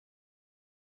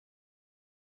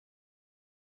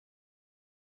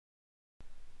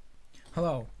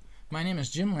Hello, my name is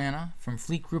Jim Lana from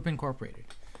Fleet Group Incorporated.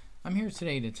 I'm here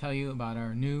today to tell you about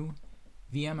our new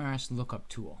VMRS Lookup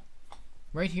tool.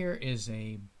 Right here is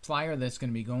a flyer that's going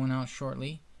to be going out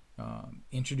shortly,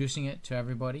 introducing it to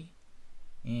everybody.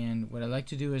 And what I'd like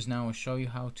to do is now show you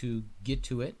how to get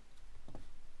to it.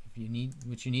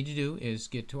 What you need to do is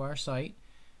get to our site,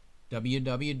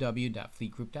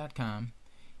 www.fleetgroup.com,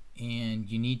 and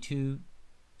you need to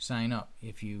sign up.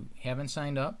 If you haven't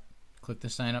signed up, click the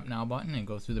sign up now button and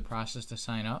go through the process to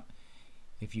sign up.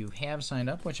 If you have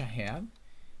signed up, which I have,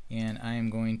 and I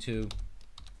am going to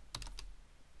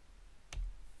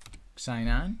sign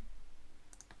on,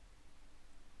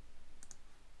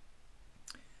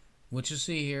 what you'll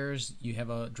see here is you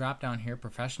have a drop down here,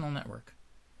 professional network.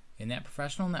 In that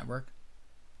professional network,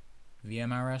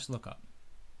 VMRS Lookup.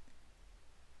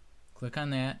 Click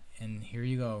on that and here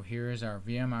you go. Here is our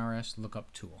VMRS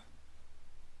Lookup tool.